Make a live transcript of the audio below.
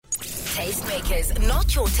Tastemakers,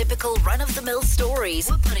 not your typical run-of-the-mill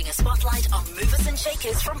stories. We're putting a spotlight on movers and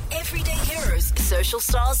shakers from everyday heroes, social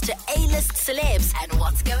stars to A-list celebs, and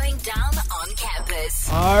what's going down on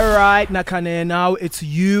campus. All right, Nakane, now it's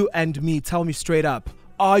you and me. Tell me straight up.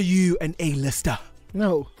 Are you an A-lister?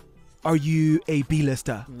 No. Are you a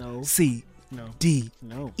B-lister? No. C? No. D?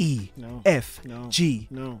 No. E? No. F? No. G?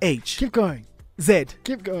 No. H? Keep going. Z?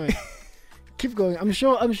 Keep going. Keep going. I'm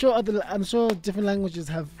sure different languages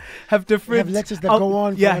have different letters that go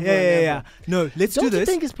on. Yeah. No, let's do this. Don't you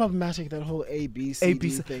think it's problematic, that whole A, B, C, D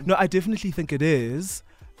thing? No, I definitely think it is.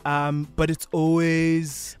 But it's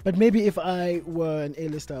always... But maybe if I were an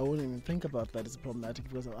A-lister, I wouldn't even think about that as problematic,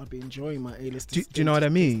 because I'd be enjoying my A-lister. Do you know what I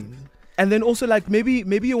mean? And then also, like, maybe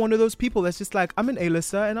you're one of those people that's just like, I'm an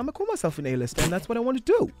A-lister and I'm going to call myself an A-lister and that's what I want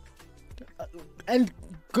to do. And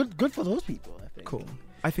good for those people, I think. Cool.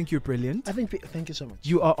 I think you're brilliant. Thank you so much.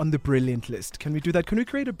 You are on the brilliant list. Can we do that? Can we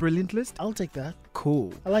create a brilliant list? I'll take that.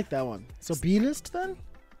 Cool. I like that one. So B-list then?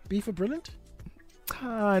 B for brilliant?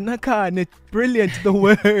 Nakane, brilliant, the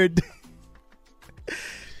word.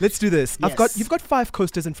 Let's do this. Yes. You've got 5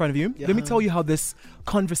 coasters in front of you. Yeah. Let me tell you how this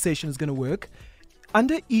conversation is going to work.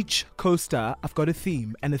 Under each coaster, I've got a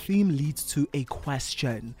theme, and the theme leads to a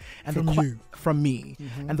question. And from me.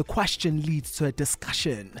 Mm-hmm. And the question leads to a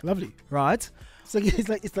discussion. Lovely. Right?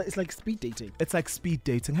 It's like speed dating. It's like speed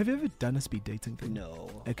dating. Have you ever done a speed dating thing? No.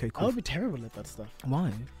 Okay, I cool. would be terrible at that stuff.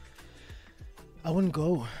 Why? I wouldn't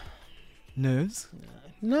go. Nerves?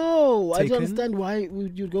 No, I Taken? don't understand why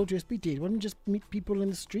you'd go to a speed date. Why don't you just meet people in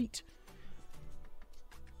the street?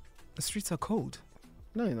 The streets are cold.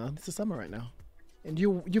 No, it's the summer right now, and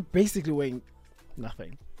you're basically weighing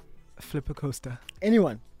nothing. Flip a coaster.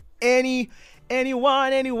 Anyone. Anyone.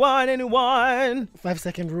 5-second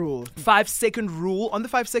rule. 5-second rule. On the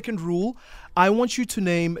 5-second rule, I want you to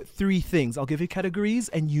name 3 things. I'll give you categories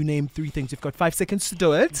and you name 3 things. You've got 5 seconds to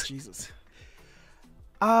do it. Jesus.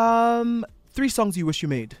 3 songs you wish you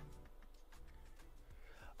made.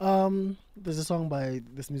 There's a song by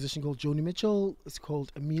this musician called Joni Mitchell. It's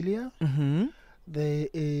called Amelia. Mm-hmm. There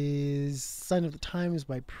is Sign of the Times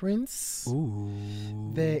by Prince. Ooh.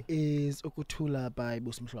 There is Ukutula by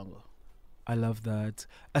Busimhlongo. I love that.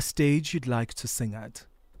 A stage you'd like to sing at.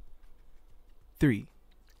 3.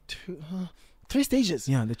 3 stages.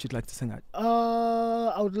 Yeah, that you'd like to sing at.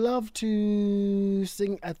 I would love to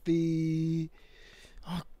sing at the...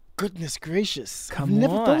 Oh, goodness gracious. I've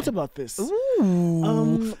never thought about this.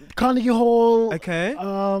 Ooh. Carnegie Hall. Okay.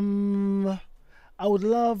 I would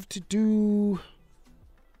love to do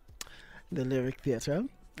the Lyric Theatre,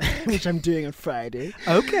 which I'm doing on Friday.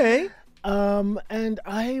 Okay. And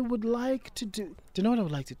I would like to do... Do you know what I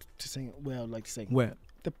would like to sing? Where I would like to sing? Where?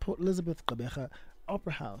 The Port Elizabeth Gqeberha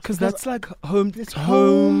Opera House. Because that's like home. It's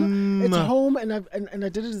home. It's home, and I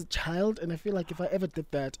did it as a child, and I feel like if I ever did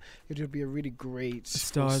that, it would be a really great...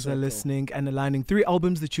 Stars are listening and aligning. 3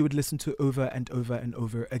 albums that you would listen to over and over and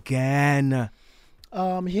over again.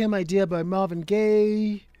 Here My Dear by Marvin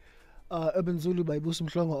Gaye. Urban Zulu by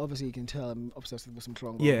Busimhlongo. Obviously, you can tell I'm obsessed with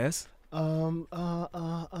Busimhlongo. Yes.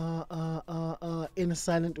 In a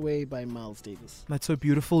Silent Way by Miles Davis. That's so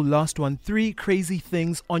beautiful. Last one. 3 crazy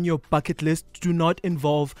things on your bucket list do not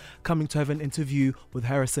involve coming to have an interview with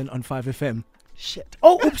Harrison on 5FM. Shit.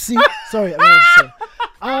 Oh, oopsie. Sorry.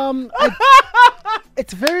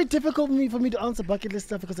 It's very difficult for me to answer bucket list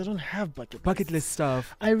stuff because I don't have bucket list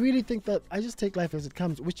stuff. I really think that I just take life as it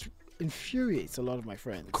comes, which infuriates a lot of my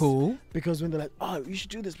friends. Cool. Because when they're like, oh, you should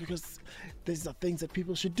do this because these are things that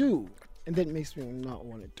people should do. And that makes me not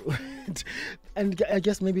want to do it. And I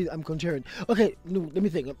guess maybe I'm contrarian. Okay, no, let me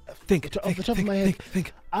think. Off the top of my head.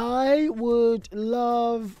 Think. I would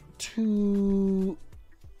love to...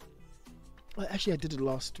 Well, actually, I did it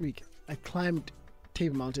last week. I climbed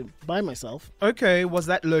Table Mountain by myself. Okay, was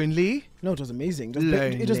that lonely? No, it was amazing.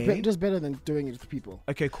 It was better than doing it with people.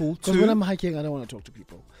 Okay, cool. Because when I'm hiking, I don't want to talk to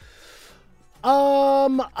people.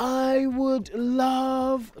 I would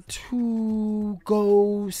love to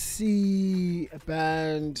go see a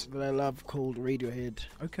band that I love called Radiohead.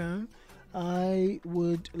 Okay. I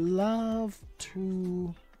would love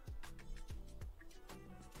to...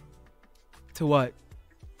 To what?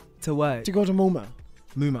 To go to MoMA.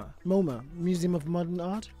 MoMA, Museum of Modern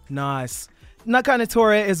Art. Nice. Nakane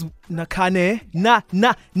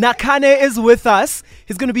is with us.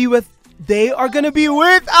 They are going to be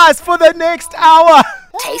with us for the next hour.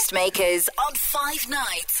 Tastemakers on 5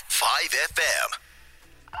 nights. 5FM.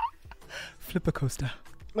 Flip a coaster.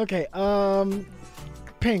 Okay,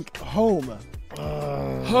 pink, home.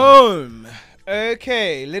 Home.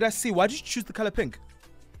 Okay, let us see. Why did you choose the color pink?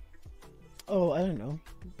 Oh, I don't know.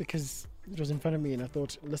 Because It was in front of me, and I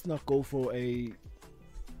thought, let's not go for a.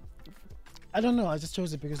 I don't know. I just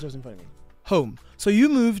chose it because it was in front of me. Home. So you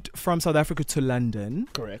moved from South Africa to London.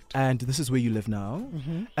 Correct. And this is where you live now.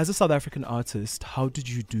 Mm-hmm. As a South African artist, how did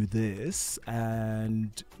you do this?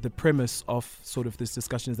 And the premise of sort of this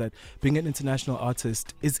discussion is that being an international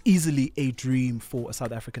artist is easily a dream for a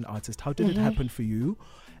South African artist. How did it happen for you?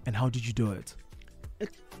 And how did you do it?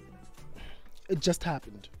 It just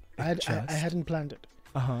happened. I hadn't planned it.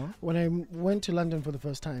 Uh-huh. When I went to London for the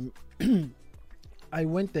first time, I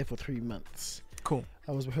went there for 3 months. Cool.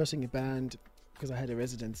 I was rehearsing a band because I had a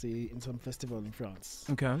residency in some festival in France.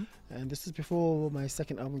 Okay. And this is before my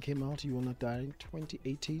second album came out, You Will Not Die, in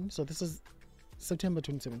 2018. So this is September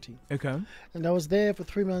 2017. Okay. And I was there for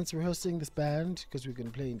 3 months rehearsing this band because we were going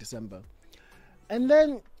to play in December. And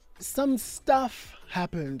then some stuff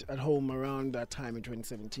happened at home around that time in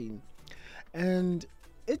 2017. And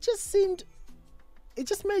it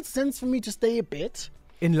just made sense for me to stay a bit.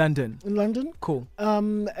 In London? In London. Cool.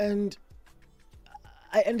 And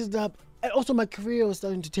I ended up, and also my career was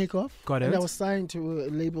starting to take off. Got it. And I was signed to a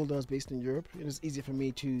label that was based in Europe. It was easier for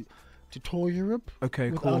me to tour Europe.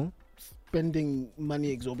 Okay, without cool. spending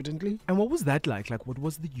money exorbitantly. And what was that like? Like, what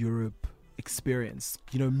was the Europe experience?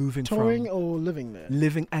 You know, moving Touring from or living there?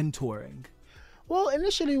 living and touring. Well,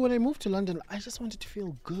 initially when I moved to London, I just wanted to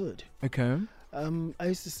feel good. Okay. I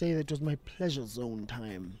used to say that it was my pleasure zone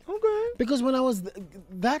time. Okay. Because when I was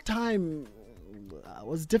that time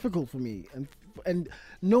was difficult for me, and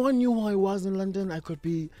no one knew who I was in London. I could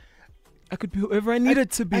be whoever I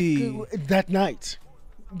needed to be. That night,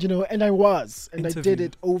 you know, and I was, and I did Interview.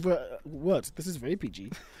 it over what? This is very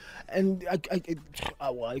PG, and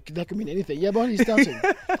that could mean anything. Yeah, but he's starting.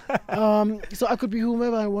 So I could be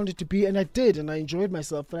whomever I wanted to be, and I did, and I enjoyed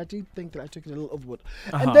myself. But I do think that I took it a little overboard.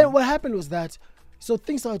 And then what happened was that, so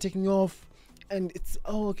things started taking off, and it's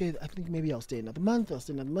okay. I think maybe I'll stay another month.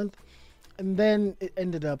 And then it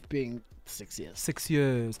ended up being 6 years. 6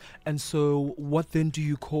 years. And so what then do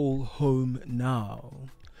you call home now?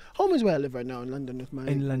 Home is where I live right now in London with my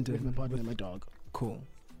partner and my dog. Cool.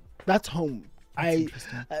 That's home.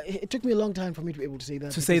 Interesting. It took me a long time for me to be able to say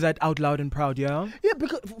that. To say that out loud and proud, yeah? Yeah,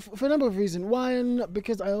 because for a number of reasons. One,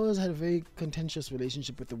 because I always had a very contentious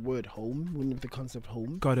relationship with the word home, with the concept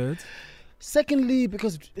home. Got it. Secondly,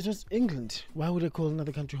 because it was England. Why would I call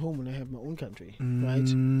another country home when I have my own country,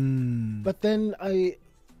 right? But then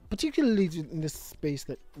particularly in this space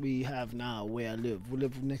that we have now where I live, we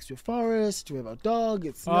live next to a forest, we have our dog,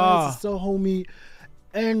 it's nice, it's so homey.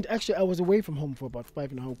 And actually, I was away from home for about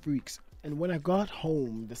 5.5 weeks. And when I got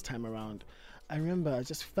home this time around, I remember I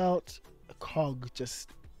just felt a cog just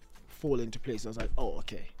fall into place. I was like, oh,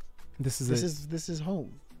 okay. This is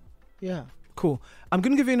home. Yeah. Cool. I'm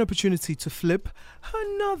going to give you an opportunity to flip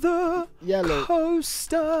another Yellow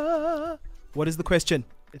coaster. What is the question?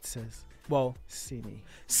 It says, well, see me.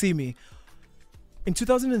 See me. In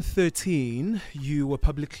 2013, you were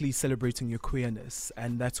publicly celebrating your queerness,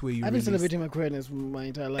 and that's where you I've been celebrating my queerness my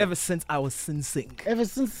entire life. Ever since I was sensing. Ever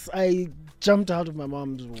since I jumped out of my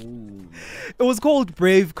mom's womb. It was called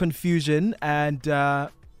Brave Confusion, and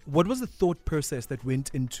what was the thought process that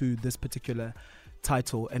went into this particular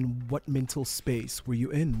title, and what mental space were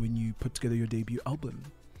you in when you put together your debut album?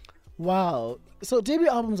 Wow. So debut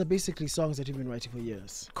albums are basically songs that you've been writing for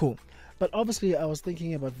years. Cool. But obviously I was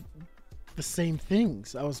thinking about the same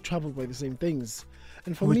things. I was troubled by the same things.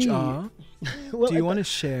 And for Which me... are? Well, do you want to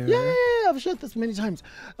share? Yeah, I've shared this many times.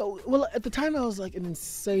 Well, at the time I was like an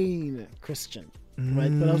insane Christian,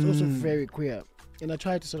 right? But I was also very queer. And I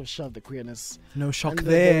tried to sort of shove the queerness... No shock under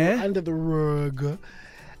there. Under the rug.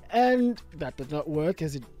 And that did not work,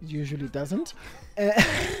 as it usually doesn't.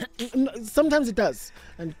 Sometimes it does.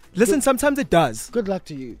 And listen, sometimes it does. Good luck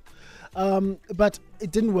to you. But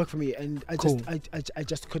it didn't work for me, and I Cool. I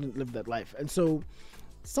just couldn't live that life. And so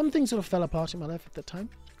something sort of fell apart in my life at that time.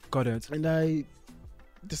 Got it. And I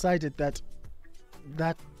decided that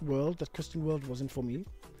world, that Christian world, wasn't for me.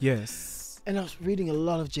 Yes. And I was reading a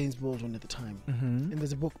lot of James Baldwin at the time. Mm-hmm. And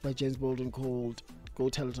there's a book by James Baldwin called Go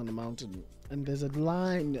Tell It on the Mountain. And there's a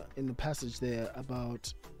line in the passage there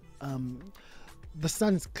about the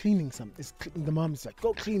son's cleaning something. The mom's like,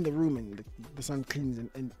 go clean the room, and the son cleans.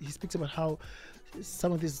 And he speaks about how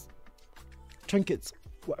some of these trinkets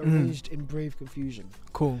were arranged in brave confusion.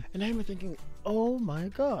 Cool. And I remember thinking, oh my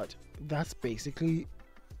God, that's basically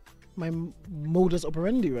my modus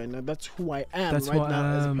operandi right now. That's who I am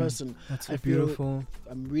now as a person. That's so I feel beautiful.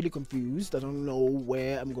 I'm really confused. I don't know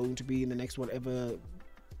where I'm going to be in the next whatever,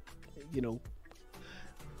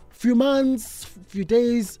 few months, few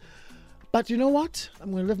days. But you know what?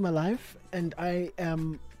 I'm going to live my life, and I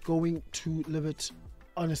am going to live it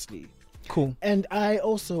honestly. Cool. And I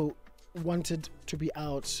also wanted to be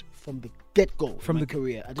out from the get-go From my the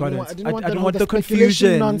career. I Got it. didn't want I that don't whole want the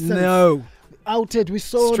speculation confusion. nonsense. No. Outed. We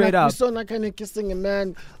saw Straight up. We saw Nakane kissing a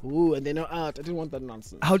man. Ooh, and they're not out. I didn't want that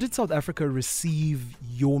nonsense. How did South Africa receive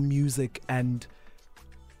your music and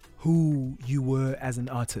who you were as an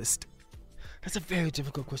artist? That's a very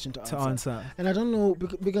difficult question to answer. And I don't know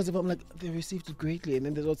because if I'm like they received it greatly, and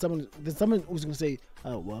then there's someone who's gonna say,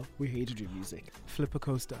 "Oh well, we hated your music." Flip a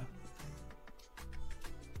coaster.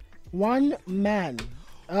 One man.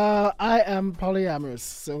 I am polyamorous,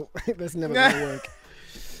 so that's never gonna work.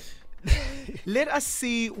 Let us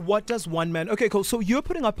see, what does one man... Okay, cool. So you're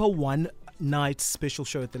putting up a one-night special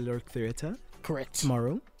show at the Lyric Theatre Correct.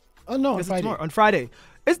 tomorrow? Oh no, on Is it Friday. tomorrow? On Friday.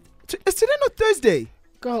 Is today not Thursday?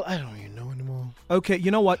 Girl, I don't even know anymore. Okay,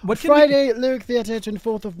 you know what? What can Friday, Lyric Theatre,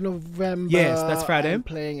 24th of November. Yes, that's Friday. I'm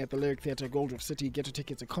playing at the Lyric Theatre, Gold Reef City. Get your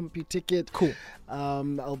tickets, a compy ticket. Cool.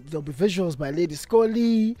 There'll be visuals by Lady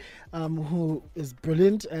Scully, who is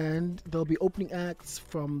brilliant, and there'll be opening acts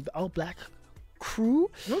from the All Black crew.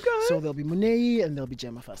 Okay. So there'll be Monet and there'll be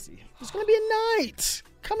Gemma Fassi. It's gonna be a night.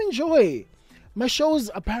 Come enjoy. My shows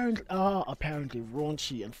apparently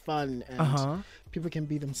raunchy and fun, and people can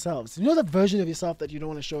be themselves. You know that version of yourself that you don't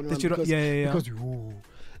want to show anyone because ooh,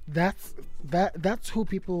 that's who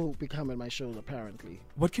people become at my shows apparently.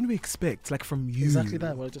 What can we expect, like, from you? Exactly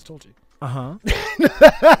that. What I just told you.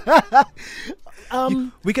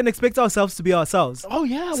 We can expect ourselves to be ourselves. Oh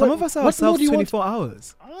yeah. Some of us are ourselves 24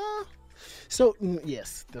 hours. So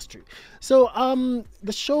yes, that's true. So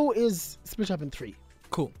the show is split up in 3.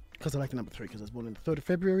 Cool. Because I like the number 3 because I was born on the 3rd of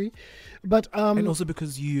February. But and also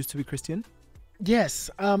because you used to be Christian.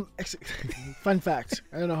 Yes. Actually, fun fact.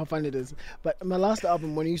 I don't know how fun it is, but my last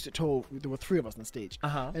album, when I used to tour, there were 3 of us on stage,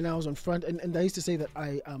 and I was on front, and I used to say that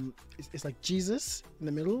I it's like Jesus in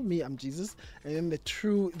the middle, me, I'm Jesus, and then the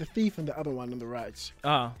thief and the other one on the right.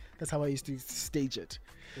 That's how I used to stage it.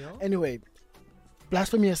 Yeah. Anyway,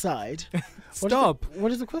 blasphemy aside. Stop.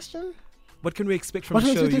 What is the question? What can we expect from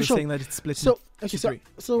the show? You're saying that it's split into 3.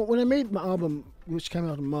 So when I made my album, which came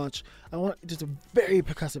out in March, I want just a very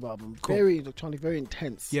percussive album, very electronic, very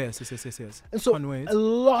intense. Yes. And so a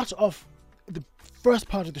lot of the first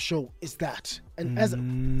part of the show is that. And as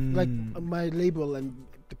like my label and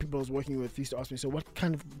the people I was working with used to ask me, so what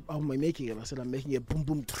kind of album am I making? And I said, I'm making a boom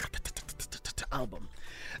boom album.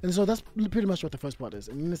 And so that's pretty much what the first part is.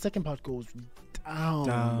 And then the second part goes down.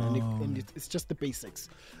 And it's just the basics.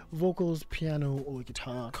 Vocals, piano or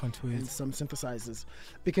guitar, and some synthesizers.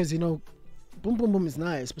 Because, you know, boom boom boom is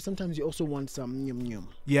nice, but sometimes you also want some nyum nyum.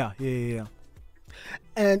 Yeah.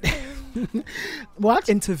 And what?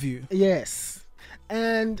 Interview. Yes.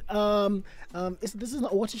 And this is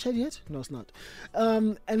not a watershed yet? No, it's not.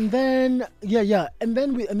 And then and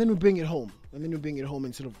then we bring it home. And then we bring it home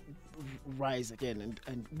and sort of rise again,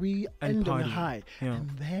 and we end on a high. And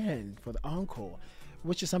then for the encore,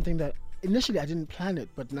 which is something that initially I didn't plan it,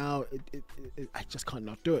 but now I just can't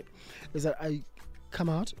not do it, is that I come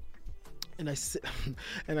out and I sit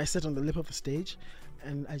on the lip of the stage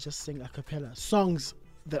and I just sing a cappella songs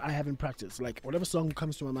that I haven't practiced. Like whatever song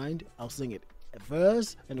comes to my mind, I'll sing it, a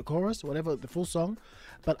verse and a chorus, whatever, the full song,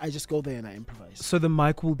 but I just go there and I improvise. So the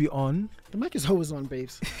mic will be on? The mic is always on,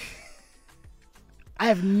 babes.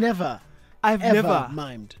 I've never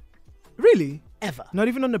mimed. Really? Ever. Not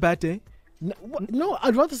even on a bad day? No,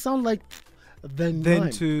 I'd rather sound like than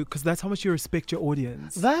to, because that's how much you respect your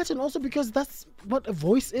audience. That, and also because that's what a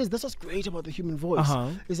voice is. That's what's great about the human voice,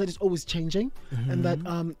 is that it's always changing, and that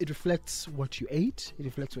it reflects what you ate, it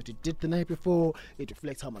reflects what you did the night before, it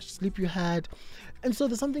reflects how much sleep you had, and so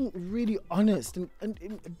there's something really honest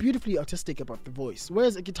and beautifully artistic about the voice.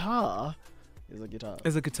 Whereas a guitar is a guitar.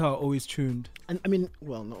 Is a guitar always tuned? And I mean,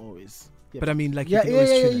 well, not always. Yeah, but I mean, like, you can always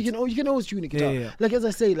tune it. You can always tune a guitar. Yeah. Like, as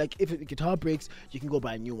I say, like, if a guitar breaks, you can go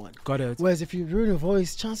buy a new one. Got it. Whereas if you ruin a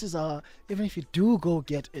voice, chances are, even if you do go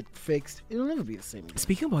get it fixed, it'll never be the same again.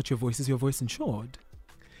 Speaking about your voice, is your voice insured?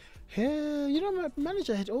 Yeah, you know, my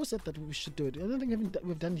manager had always said that we should do it. I don't think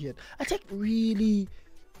we've done it yet. I take really,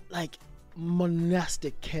 like,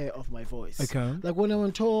 monastic care of my voice. Okay. Like, when I'm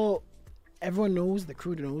on tour, everyone knows, the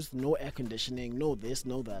crew knows, no air conditioning, no this,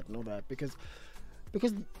 no that, because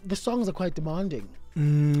the songs are quite demanding,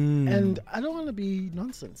 and I don't want to be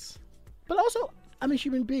nonsense. But also, I'm a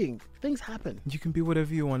human being. Things happen. You can be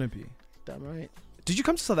whatever you want to be. Damn right. Did you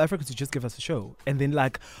come to South Africa to just give us a show, and then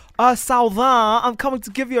like, Southern, I'm coming to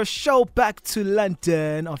give you a show back to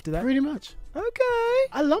London after that? Pretty much. Okay.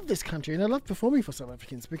 I love this country, and I love performing for South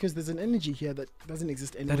Africans because there's an energy here that doesn't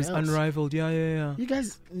exist anywhere else. That is unrivaled. Yeah. You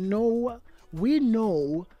guys know, we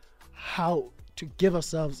know how to give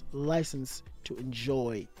ourselves license to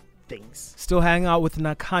enjoy things. Still hanging out with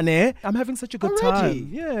Nakane. I'm having such a good Already? time.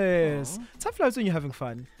 Yes. Aw. Time flies when you're having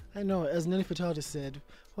fun. I know, as Nelly Furtado just said,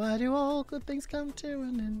 why do all good things come to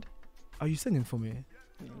an end? Are you singing for me?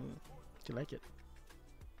 Do you like it?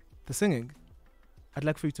 The singing? I'd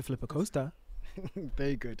like for you to flip a coaster.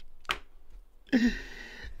 Very good.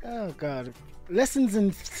 Oh, God. Lessons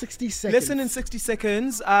in 60 seconds. Lesson in 60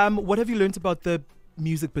 seconds. What have you learned about the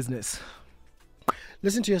music business?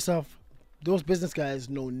 Listen to yourself. Those business guys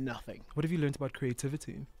know nothing. What have you learned about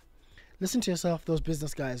creativity? Listen to yourself. Those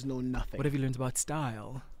business guys know nothing. What have you learned about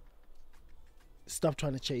style? Stop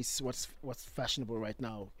trying to chase what's fashionable right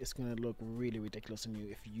now. It's going to look really ridiculous on you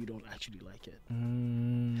if you don't actually like it.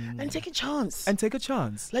 And take a chance. And take a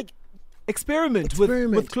chance. Like, Experiment.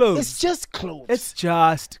 With clothes. It's just clothes. It's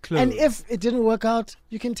just clothes. And if it didn't work out,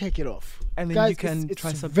 you can take it off. And then Guys, you can it's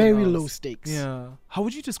try something very else. low stakes. Yeah. How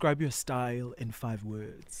would you describe your style in 5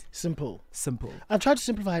 words? Simple. Simple. I've tried to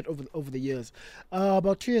simplify it over the years.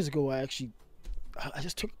 About 2 years ago, I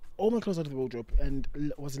just took all my clothes out of the wardrobe and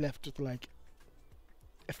was left with like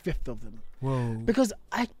a fifth of them. Whoa. Because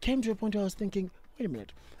I came to a point where I was thinking, wait a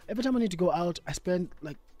minute. Every time I need to go out, I spend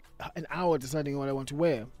like an hour deciding what I want to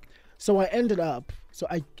wear. So I ended up. So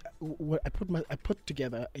I put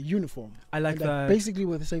together a uniform. I like and that. I basically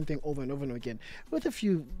wear the same thing over and over and again, with a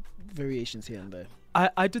few variations here and there.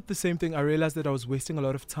 I did the same thing. I realized that I was wasting a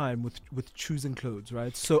lot of time with choosing clothes,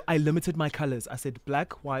 right? So I limited my colors. I said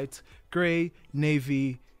black, white, gray,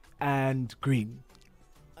 navy, and green.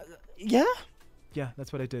 Yeah. Yeah,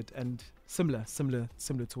 that's what I did. And similar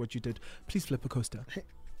to what you did. Please flip a coaster.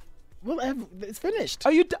 Well, it's finished.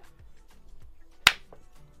 Are you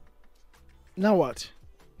Now what?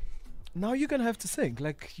 Now you're gonna have to sing.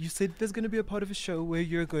 Like you said, there's gonna be a part of a show where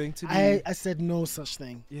you're going to be. I said no such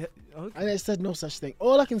thing. Yeah. Okay. I said no such thing.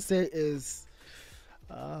 All I can say is,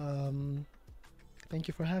 thank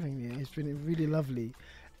you for having me. It's been really lovely.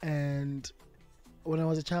 And when I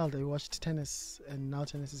was a child, I watched tennis, and now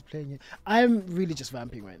tennis is playing it. I'm really just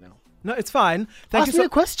vamping right now. No, it's fine. Ask me a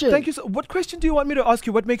question. Thank you. What question do you want me to ask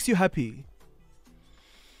you? What makes you happy?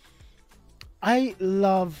 I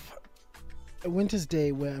love a winter's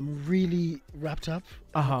day where I'm really wrapped up.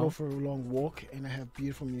 I go for a long walk, and I have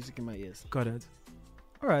beautiful music in my ears. Got it.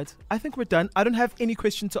 All right. I think we're done. I don't have any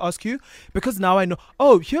question to ask you because now I know.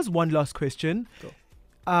 Oh, here's one last question. Go.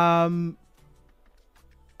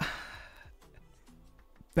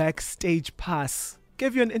 Backstage pass.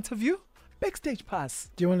 Gave you an interview? Backstage pass.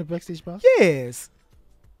 Do you want a backstage pass? Yes.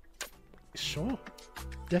 Sure.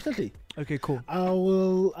 Definitely. Okay, cool. I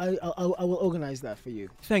will organize that for you.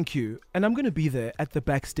 Thank you. And I'm going to be there at the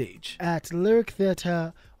backstage. At Lyric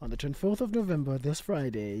Theatre on the 24th of November, this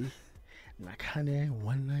Friday. Nakane,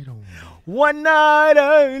 one night only. One night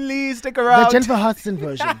only. Stick around. The Jennifer Hudson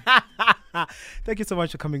version. Thank you so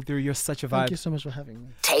much for coming through. You're such a vibe. Thank you so much for having me.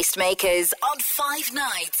 Tastemakers on 5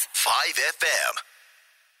 nights. 5 FM.